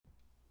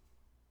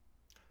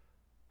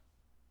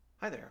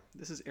Hi there,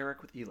 this is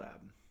Eric with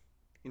eLab.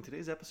 In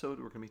today's episode,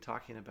 we're going to be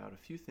talking about a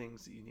few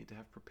things that you need to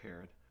have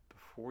prepared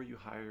before you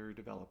hire a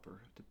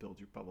developer to build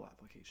your Bubble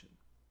application.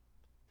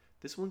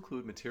 This will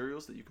include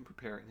materials that you can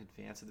prepare in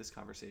advance of this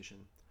conversation,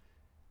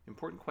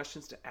 important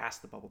questions to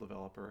ask the Bubble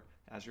developer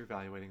as you're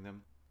evaluating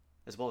them,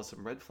 as well as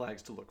some red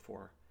flags to look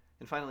for,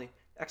 and finally,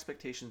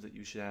 expectations that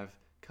you should have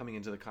coming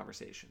into the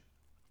conversation.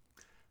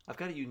 I've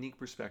got a unique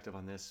perspective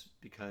on this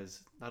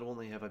because not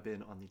only have I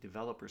been on the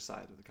developer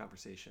side of the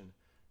conversation,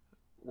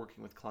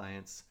 working with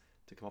clients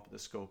to come up with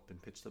a scope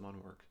and pitch them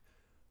on work,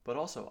 but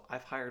also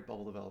I've hired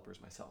Bubble developers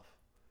myself.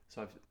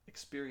 So I've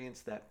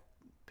experienced that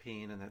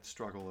pain and that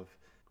struggle of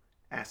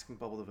asking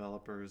Bubble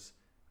developers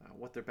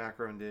what their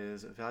background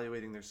is,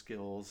 evaluating their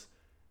skills,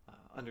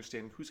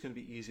 understanding who's going to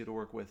be easy to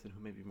work with and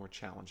who may be more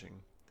challenging.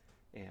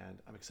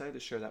 And I'm excited to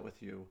share that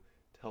with you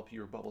to help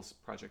your Bubble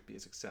project be a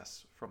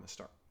success from the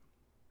start.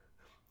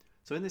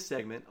 So in this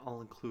segment, I'll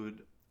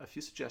include a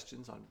few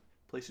suggestions on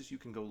places you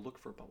can go look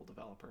for a Bubble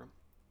developer,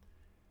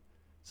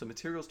 some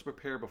materials to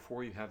prepare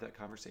before you have that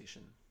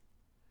conversation,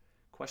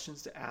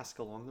 questions to ask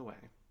along the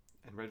way,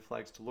 and red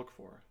flags to look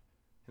for,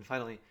 and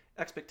finally,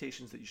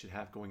 expectations that you should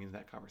have going into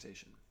that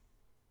conversation.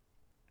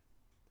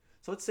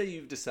 So let's say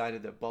you've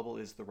decided that Bubble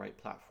is the right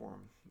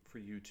platform for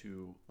you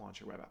to launch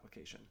your web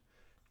application.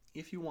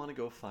 If you want to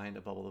go find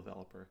a Bubble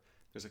developer,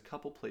 there's a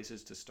couple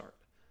places to start.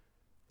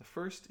 The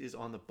first is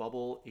on the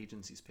Bubble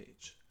Agencies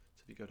page.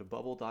 So if you go to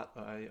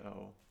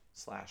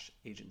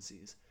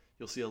bubble.io/agencies,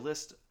 you'll see a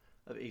list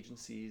of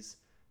agencies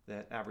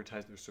that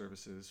advertise their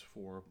services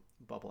for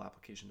Bubble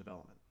application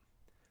development.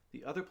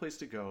 The other place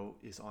to go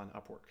is on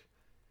Upwork.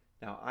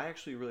 Now, I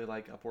actually really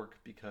like Upwork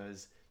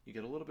because you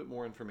get a little bit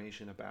more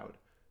information about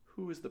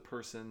who is the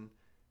person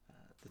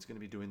that's going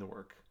to be doing the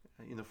work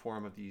in the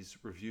form of these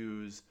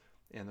reviews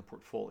and the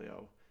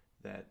portfolio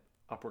that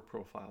Upwork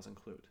profiles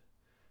include.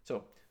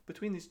 So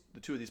between the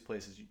two of these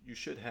places, you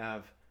should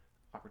have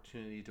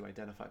opportunity to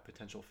identify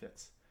potential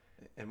fits.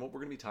 And what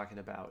we're going to be talking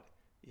about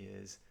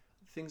is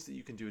things that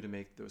you can do to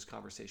make those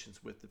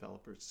conversations with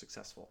developers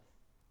successful.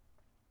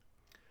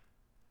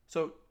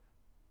 So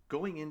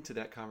going into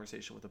that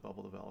conversation with a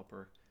Bubble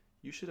developer,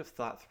 you should have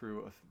thought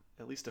through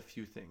at least a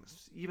few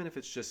things, even if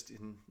it's just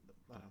in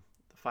the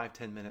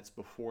 5-10 minutes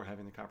before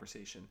having the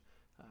conversation,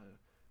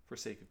 for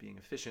sake of being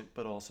efficient,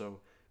 but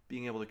also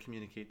being able to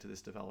communicate to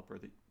this developer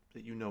that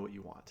you know what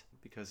you want.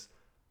 Because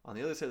on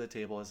the other side of the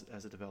table,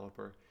 as a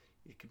developer,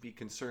 it can be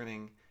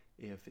concerning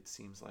if it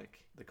seems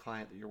like the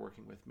client that you're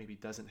working with maybe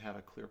doesn't have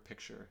a clear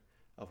picture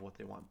of what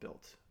they want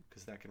built,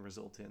 because that can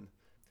result in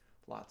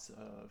lots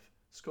of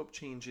scope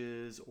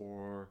changes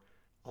or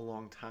a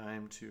long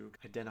time to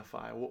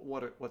identify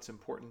what's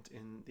important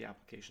in the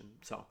application.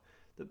 So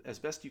as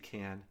best you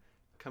can,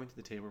 coming to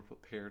the table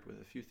prepared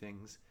with a few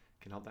things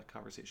can help that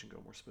conversation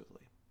go more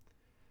smoothly.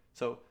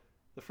 So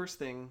the first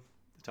thing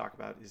to talk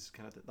about is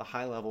kind of the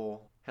high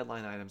level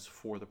headline items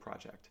for the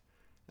project.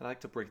 And I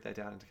like to break that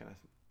down into kind of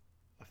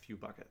a few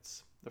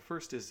buckets. The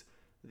first is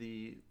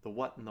the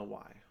what and the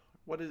why.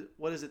 What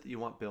is it that you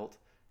want built,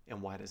 and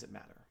why does it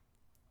matter?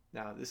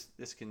 Now,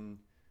 this can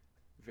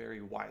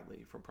vary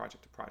widely from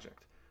project to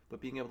project, but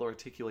being able to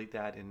articulate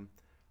that in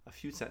a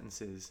few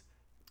sentences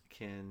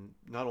can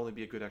not only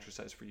be a good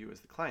exercise for you as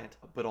the client,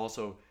 but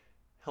also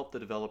help the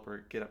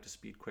developer get up to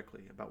speed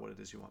quickly about what it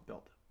is you want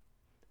built.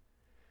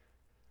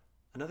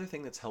 Another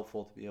thing that's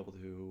helpful to be able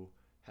to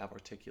have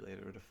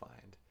articulated or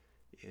defined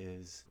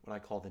is what I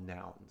call the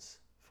nouns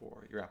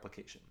for your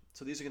application.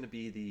 So these are going to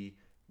be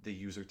the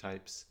user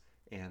types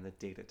and the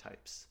data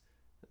types.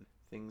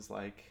 Things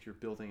like if you're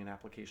building an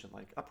application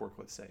like Upwork,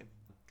 let's say,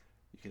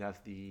 you could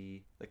have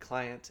the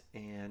client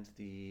and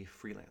the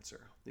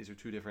freelancer. These are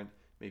two different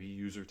maybe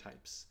user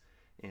types.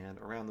 And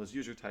around those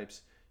user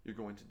types, you're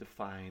going to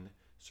define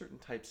certain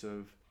types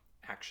of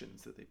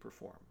actions that they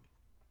perform.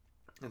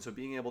 And so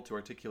being able to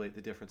articulate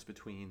the difference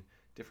between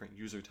different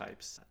user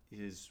types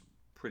is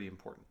pretty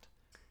important.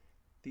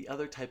 The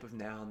other type of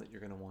noun that you're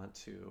going to want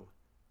to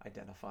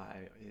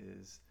identify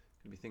is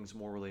going to be things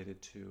more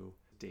related to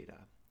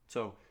data.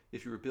 So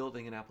if you were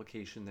building an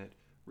application that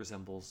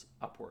resembles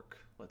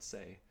Upwork, let's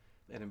say,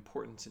 an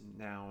important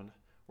noun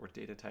or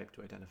data type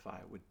to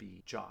identify would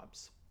be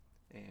jobs.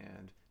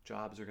 And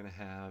jobs are going to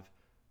have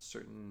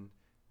certain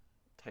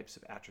types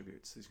of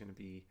attributes. There's going to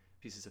be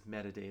pieces of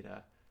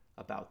metadata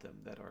about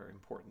them that are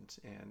important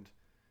and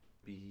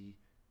be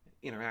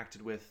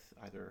interacted with,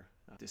 either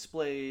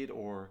displayed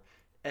or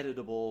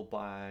editable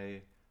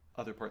by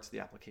other parts of the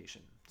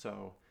application.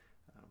 So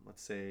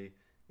let's say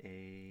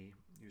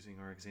using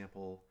our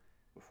example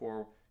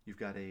before, you've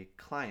got a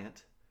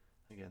client.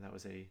 Again, that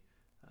was a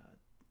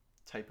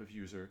type of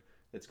user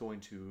that's going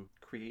to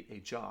create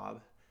a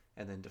job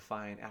and then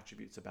define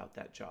attributes about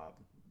that job.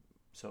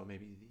 So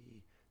maybe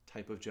the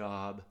type of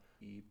job,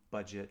 the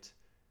budget,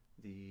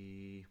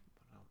 the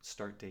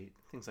start date,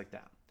 things like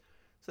that.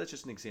 So that's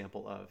just an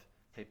example of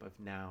type of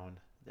noun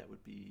that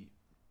would be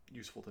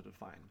useful to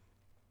define.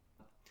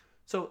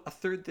 So a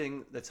third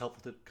thing that's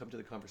helpful to come to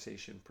the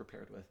conversation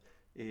prepared with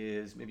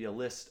is maybe a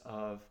list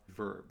of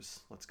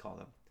verbs, let's call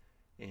them.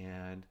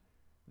 And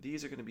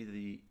these are going to be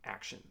the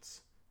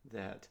actions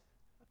that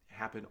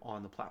happen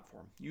on the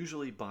platform,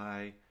 usually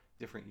by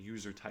different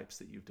user types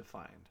that you've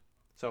defined.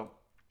 So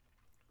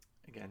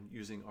again,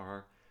 using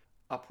our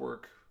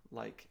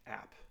Upwork-like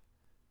app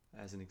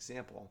as an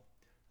example,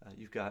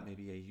 you've got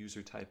maybe a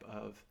user type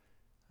of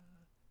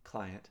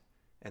client,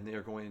 and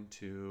they're going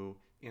to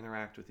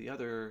interact with the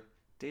other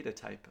data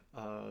type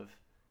of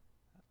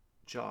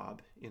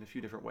job in a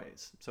few different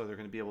ways. So they're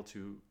going to be able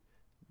to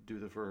do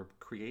the verb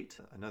create.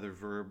 Another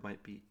verb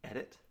might be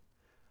edit.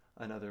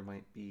 Another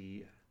might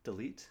be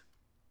delete,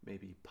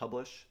 maybe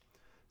publish.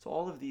 So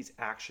all of these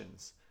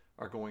actions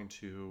are going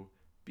to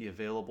be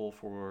available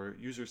for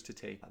users to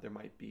take. There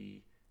might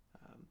be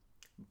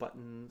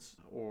buttons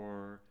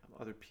or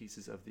other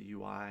pieces of the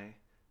UI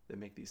that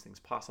make these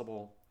things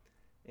possible,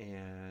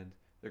 and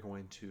they're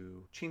going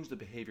to change the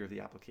behavior of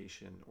the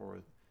application or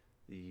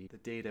the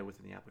data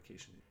within the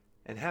application.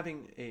 And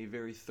having a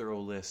very thorough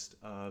list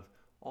of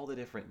all the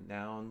different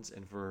nouns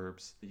and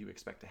verbs that you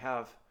expect to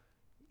have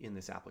in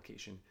this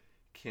application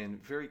can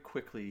very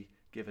quickly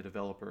give a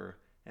developer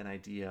an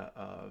idea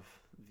of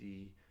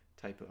the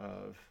type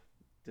of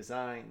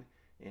design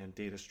and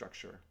data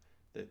structure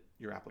that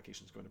your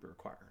application is going to be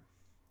requiring.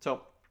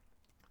 So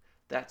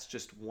that's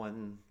just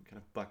one kind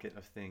of bucket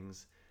of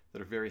things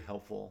that are very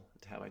helpful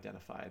to have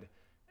identified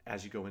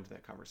as you go into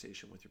that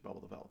conversation with your Bubble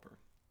developer.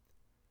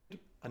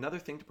 Another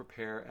thing to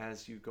prepare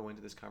as you go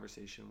into this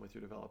conversation with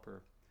your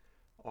developer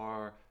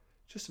are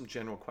just some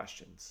general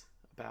questions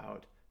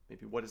about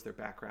maybe what is their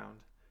background,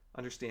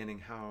 understanding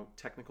how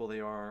technical they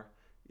are,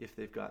 if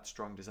they've got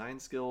strong design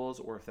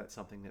skills or if that's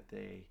something that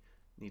they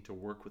need to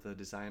work with a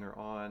designer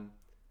on,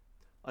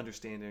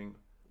 understanding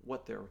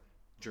what their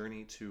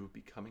journey to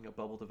becoming a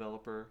Bubble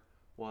developer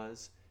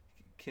was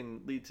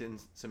can lead to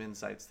some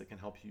insights that can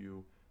help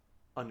you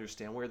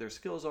understand where their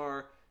skills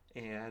are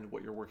and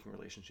what your working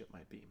relationship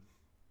might be.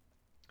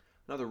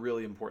 Another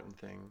really important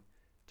thing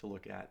to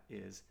look at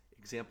is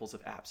examples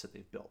of apps that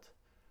they've built.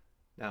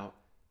 Now,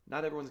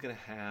 not everyone's going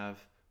to have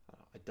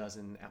a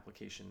dozen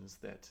applications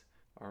that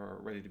are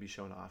ready to be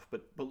shown off,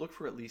 but look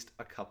for at least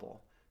a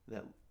couple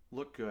that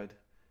look good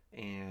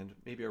and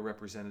maybe are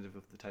representative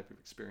of the type of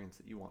experience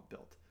that you want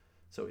built.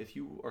 So if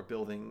you are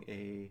building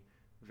a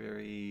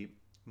very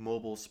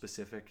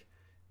mobile-specific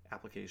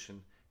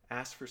application,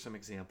 ask for some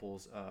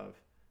examples of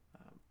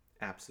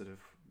apps that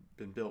have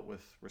been built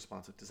with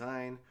responsive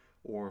design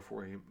or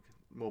for a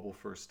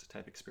mobile-first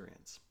type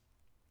experience.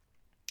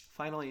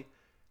 Finally,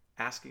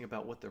 asking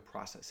about what their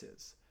process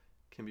is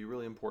can be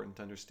really important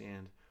to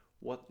understand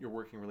what your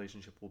working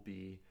relationship will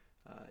be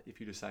if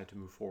you decide to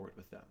move forward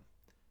with them.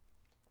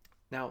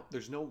 Now,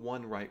 there's no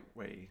one right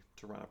way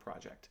to run a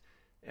project.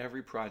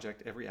 Every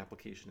project, every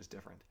application is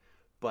different,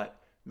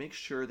 but make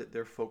sure that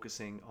they're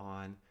focusing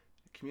on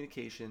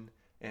communication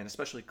and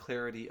especially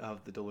clarity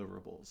of the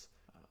deliverables.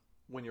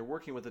 When you're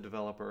working with a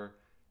developer,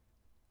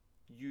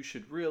 you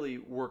should really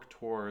work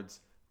towards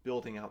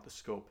building out the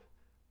scope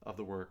of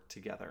the work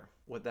together.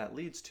 What that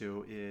leads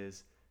to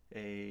is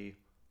a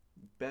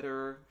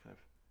better kind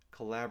of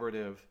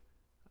collaborative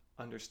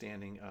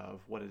understanding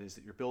of what it is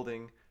that you're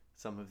building,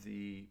 some of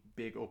the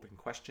big open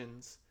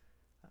questions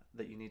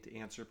that you need to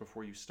answer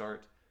before you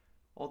start,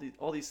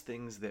 all these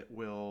things that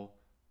will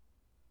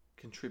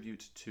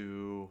contribute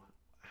to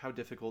how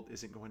difficult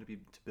is it going to be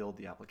to build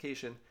the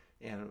application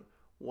and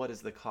what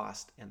is the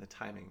cost and the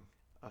timing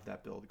of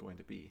that build going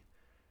to be.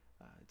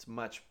 It's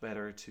much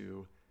better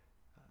to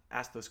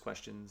ask those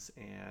questions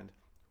and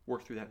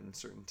work through that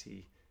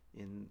uncertainty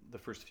in the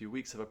first few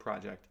weeks of a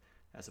project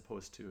as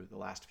opposed to the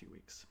last few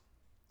weeks.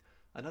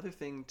 Another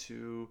thing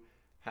to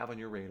have on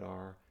your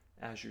radar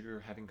as you're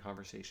having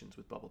conversations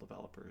with Bubble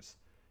developers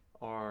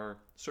are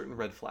certain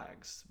red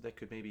flags that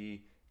could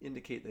maybe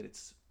indicate that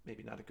it's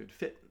maybe not a good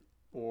fit,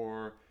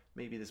 or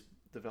maybe this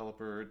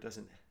developer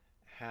doesn't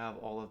have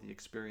all of the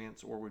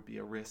experience or would be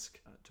a risk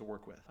to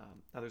work with.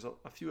 Now there's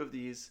a few of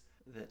these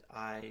that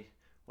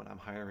when I'm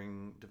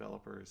hiring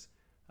developers,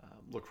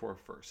 look for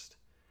first.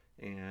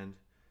 And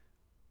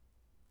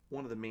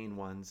one of the main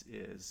ones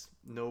is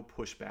no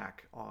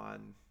pushback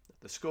on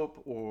the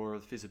scope or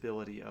the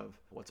feasibility of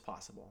what's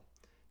possible.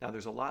 Now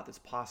there's a lot that's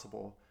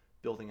possible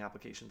building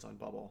applications on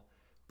Bubble,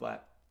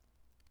 but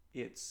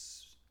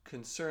it's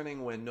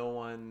concerning when no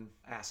one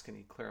asks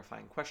any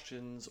clarifying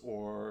questions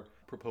or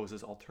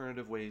proposes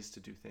alternative ways to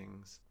do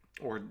things,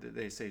 or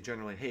they say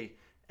generally, hey,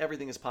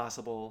 everything is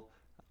possible,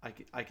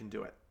 I can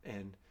do it.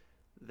 And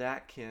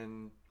that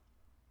can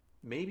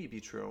maybe be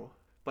true,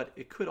 but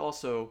it could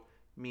also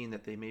mean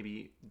that they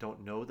maybe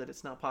don't know that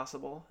it's not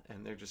possible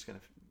and they're just going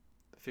to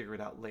figure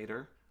it out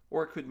later.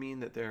 Or it could mean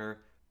that they're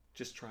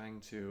just trying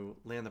to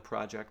land the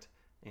project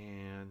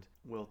and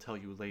will tell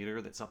you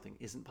later that something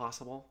isn't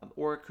possible.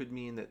 Or it could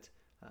mean that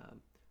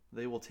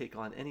they will take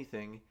on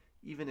anything,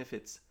 even if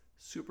it's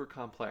super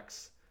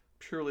complex,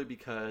 purely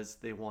because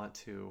they want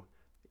to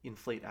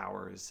inflate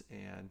hours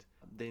and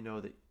they know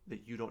that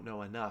you don't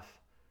know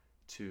enough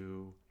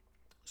to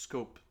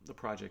scope the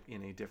project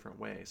in a different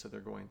way. So they're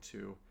going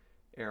to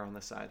err on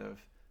the side of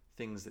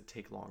things that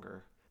take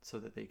longer so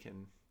that they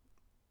can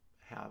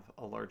have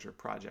a larger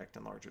project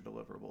and larger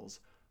deliverables.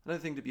 Another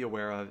thing to be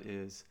aware of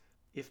is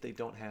if they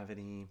don't have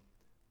any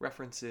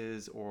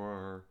references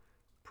or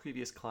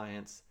previous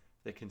clients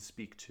that can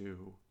speak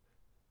to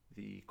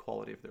the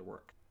quality of their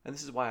work. And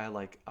this is why I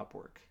like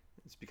Upwork.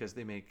 It's because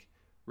they make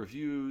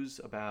reviews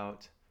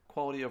about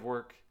quality of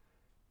work,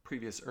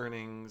 previous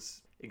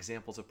earnings,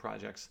 examples of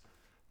projects.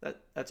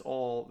 That's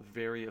all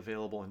very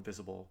available and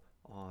visible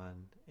on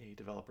a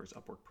developer's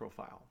Upwork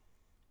profile.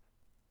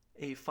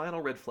 A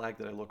final red flag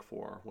that I look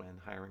for when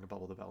hiring a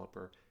Bubble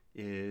developer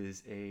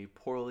is a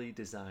poorly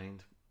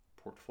designed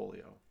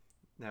portfolio.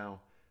 Now,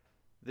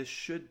 this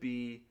should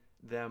be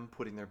them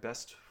putting their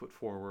best foot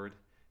forward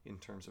in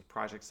terms of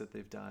projects that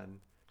they've done,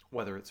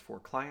 whether it's for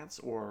clients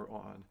or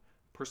on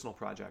personal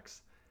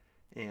projects.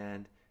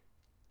 And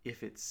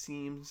if it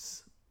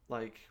seems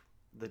like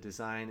the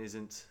design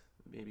isn't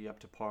maybe up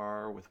to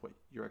par with what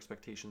your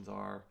expectations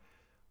are,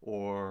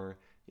 or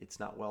it's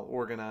not well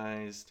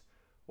organized,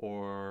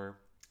 or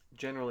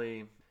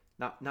generally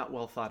not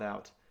well thought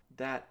out,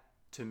 that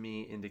to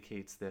me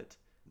indicates that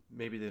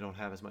maybe they don't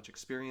have as much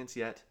experience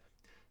yet.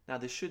 Now,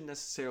 this shouldn't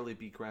necessarily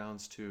be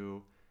grounds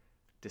to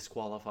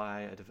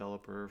disqualify a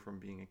developer from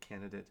being a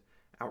candidate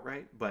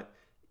outright, but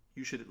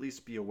you should at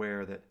least be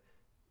aware that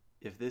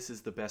if this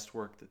is the best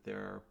work that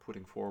they're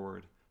putting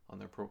forward on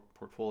their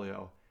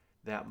portfolio,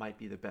 that might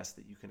be the best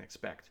that you can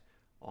expect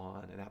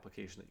on an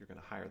application that you're going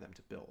to hire them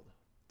to build.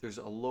 There's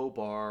a low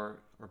bar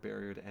or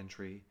barrier to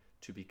entry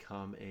to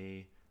become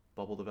a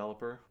Bubble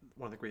developer.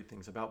 One of the great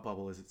things about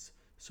Bubble is it's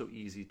so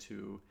easy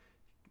to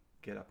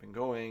get up and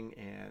going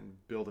and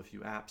build a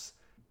few apps.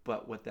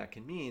 But what that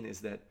can mean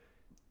is that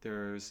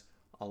there's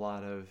a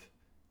lot of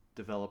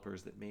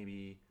developers that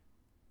maybe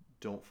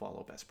don't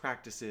follow best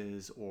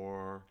practices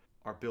or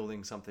are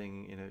building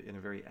something in a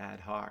very ad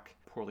hoc,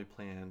 poorly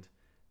planned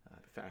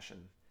fashion.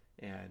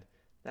 And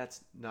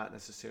that's not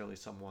necessarily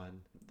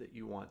someone that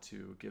you want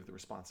to give the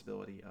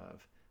responsibility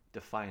of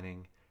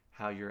defining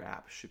how your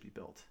app should be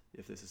built.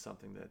 If this is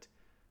something that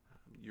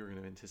you're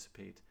going to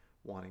anticipate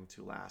wanting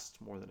to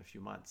last more than a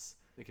few months,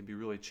 it can be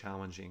really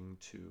challenging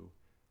to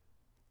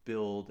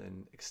build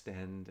and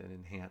extend and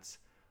enhance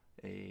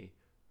a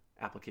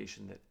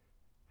application that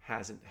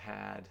hasn't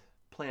had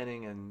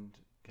planning and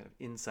kind of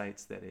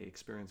insights that a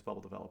experienced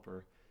Bubble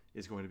developer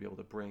is going to be able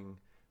to bring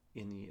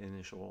in the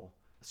initial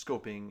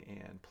scoping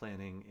and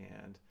planning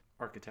and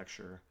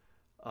architecture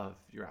of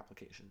your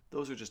application.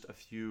 Those are just a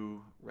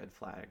few red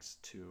flags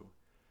to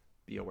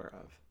be aware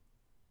of.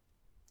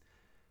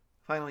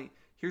 Finally,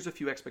 here's a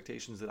few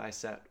expectations that I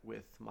set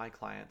with my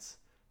clients,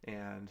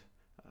 and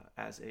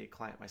as a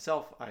client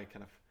myself, I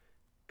kind of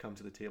come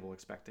to the table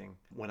expecting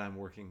when I'm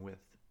working with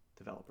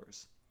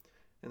developers.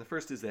 And the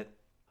first is that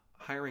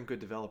hiring good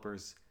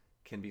developers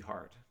can be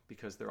hard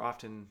because they're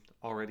often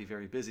already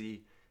very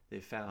busy.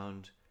 They've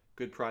found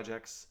good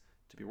projects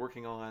to be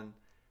working on,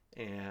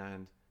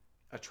 and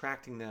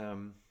attracting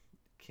them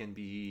can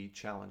be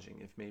challenging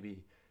if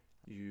maybe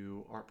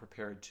you aren't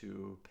prepared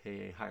to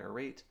pay a higher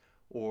rate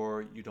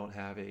or you don't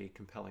have a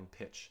compelling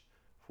pitch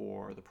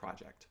for the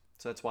project.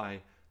 So that's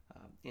why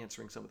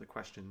answering some of the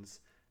questions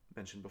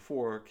mentioned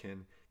before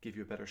can give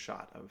you a better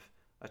shot of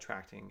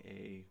attracting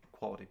a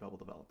quality Bubble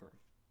developer.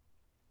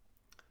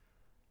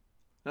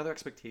 Another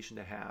expectation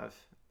to have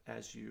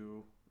as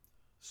you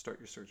start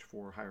your search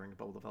for hiring a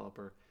Bubble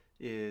developer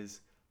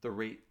is the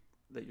rate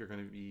that you're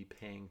going to be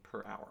paying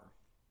per hour.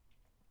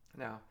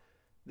 Now,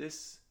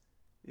 this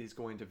is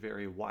going to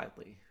vary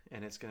widely,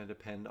 and it's going to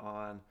depend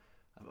on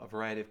a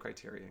variety of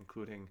criteria,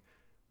 including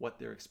what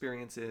their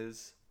experience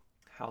is,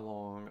 how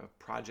long a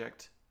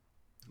project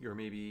you're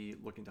maybe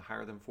looking to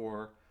hire them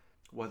for,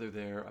 whether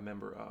they're a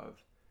member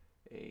of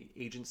an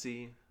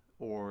agency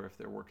or if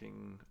they're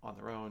working on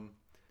their own.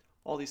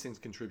 All these things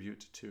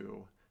contribute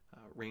to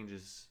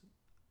ranges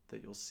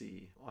that you'll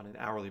see on an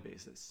hourly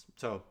basis.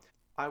 So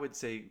I would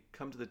say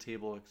come to the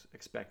table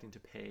expecting to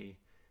pay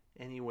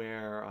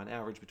anywhere on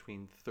average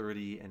between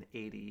 $30 and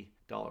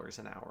 $80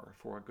 an hour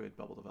for a good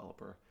Bubble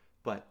developer.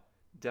 But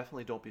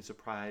definitely don't be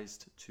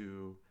surprised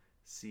to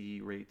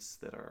see rates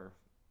that are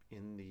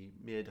in the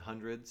mid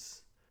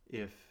hundreds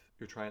if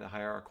you're trying to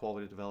hire a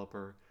quality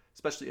developer,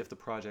 especially if the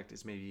project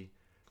is maybe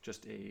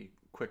just a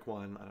quick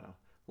one, I don't know,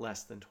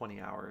 less than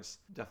 20 hours.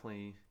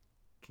 Definitely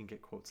can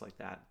get quotes like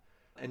that.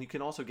 And you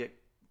can also get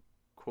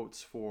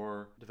quotes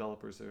for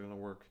developers that are going to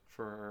work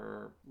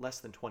for less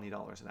than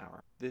 $20 an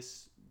hour.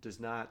 This does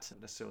not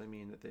necessarily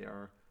mean that they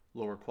are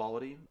lower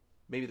quality.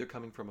 Maybe they're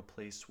coming from a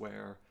place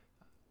where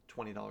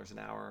 $20 an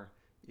hour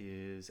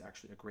is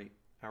actually a great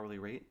hourly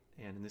rate.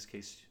 And in this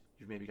case,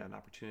 you've maybe got an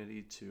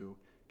opportunity to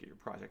get your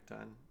project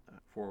done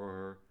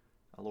for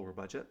a lower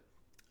budget.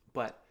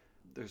 But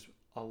there's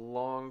a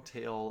long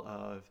tail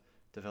of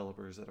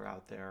developers that are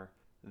out there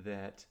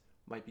that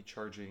might be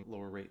charging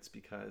lower rates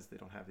because they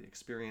don't have the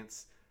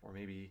experience, or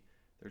maybe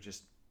they're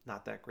just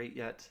not that great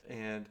yet.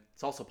 And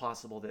it's also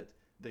possible that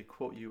they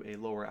quote you a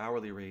lower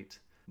hourly rate,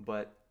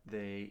 but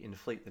they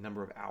inflate the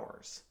number of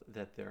hours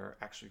that they're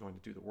actually going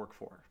to do the work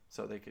for.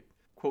 So they could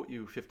quote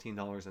you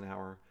 $15 an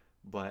hour,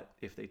 but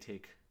if they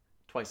take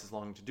twice as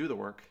long to do the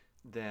work,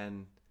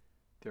 then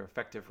their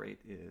effective rate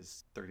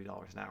is $30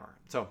 an hour.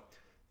 So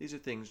these are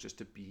things just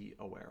to be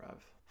aware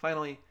of.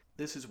 Finally,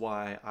 this is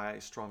why I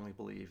strongly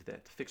believe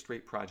that fixed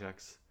rate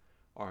projects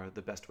are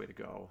the best way to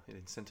go.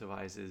 It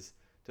incentivizes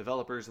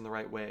developers in the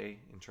right way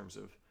in terms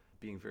of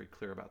being very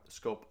clear about the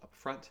scope up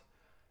front,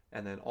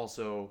 and then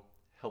also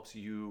helps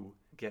you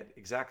get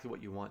exactly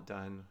what you want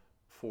done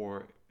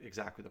for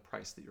exactly the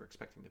price that you're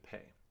expecting to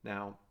pay.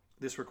 Now,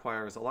 this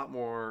requires a lot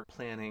more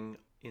planning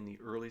in the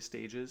early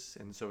stages,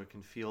 and so it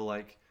can feel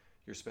like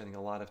you're spending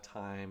a lot of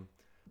time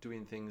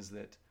doing things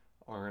that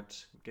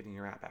aren't getting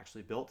your app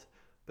actually built.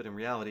 But in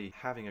reality,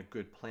 having a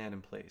good plan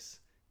in place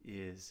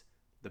is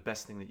the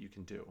best thing that you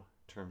can do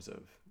in terms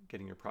of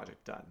getting your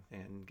project done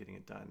and getting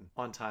it done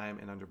on time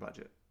and under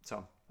budget.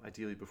 So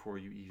ideally, before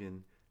you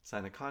even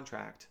sign a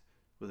contract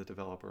with a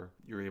developer,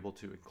 you're able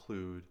to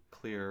include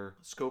clear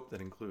scope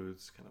that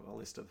includes kind of a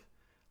list of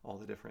all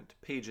the different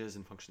pages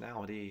and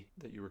functionality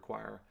that you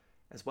require,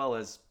 as well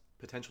as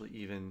potentially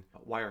even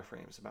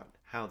wireframes about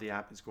how the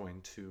app is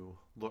going to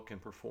look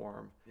and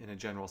perform in a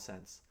general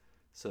sense,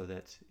 so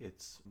that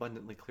it's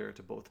abundantly clear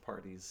to both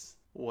parties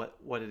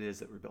what it is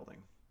that we're building.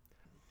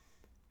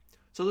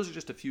 So those are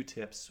just a few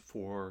tips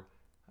for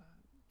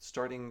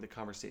starting the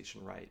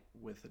conversation right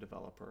with the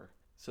developer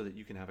so that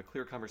you can have a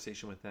clear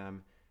conversation with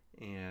them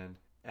and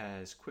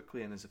as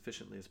quickly and as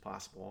efficiently as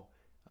possible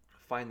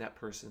find that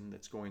person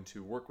that's going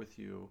to work with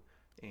you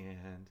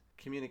and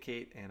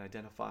communicate and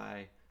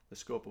identify the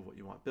scope of what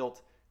you want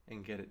built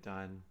and get it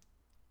done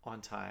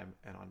on time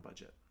and on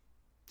budget.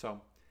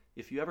 So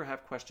if you ever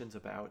have questions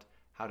about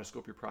how to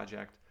scope your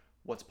project,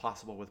 what's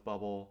possible with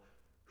Bubble,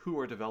 who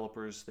are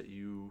developers that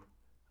you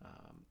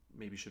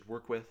maybe should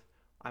work with,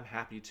 I'm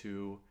happy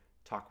to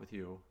talk with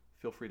you.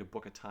 Feel free to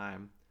book a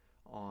time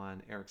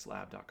on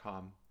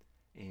ericslab.com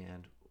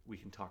and we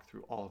can talk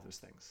through all of those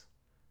things.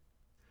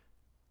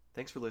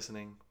 Thanks for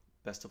listening.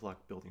 Best of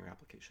luck building your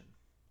application.